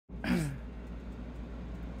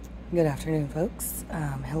Good afternoon, folks.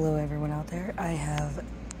 Hello, everyone out there.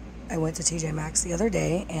 I went to TJ Maxx the other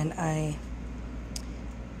day and I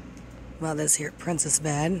bought this here princess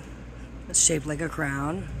bed. It's shaped like a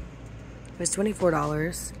crown. It was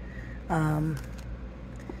 $24.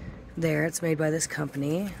 There, it's made by this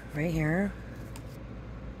company right here.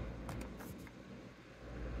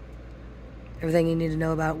 Everything you need to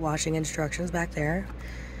know about washing instructions back there.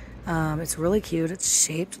 It's really cute. It's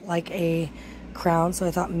shaped like a crown, so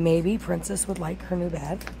I thought maybe Princess would like her new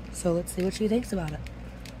bed. So let's see what she thinks about it.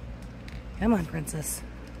 Come on, Princess.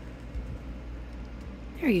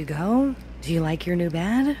 There you go. Do you like your new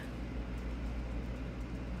bed?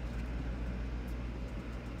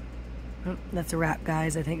 Oh, that's a wrap,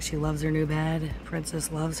 guys. I think she loves her new bed. Princess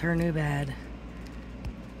loves her new bed.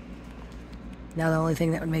 Now the only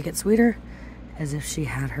thing that would make it sweeter is if she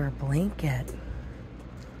had her blanket.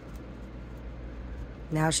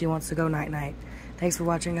 Now she wants to go night-night. Thanks for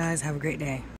watching, guys. Have a great day.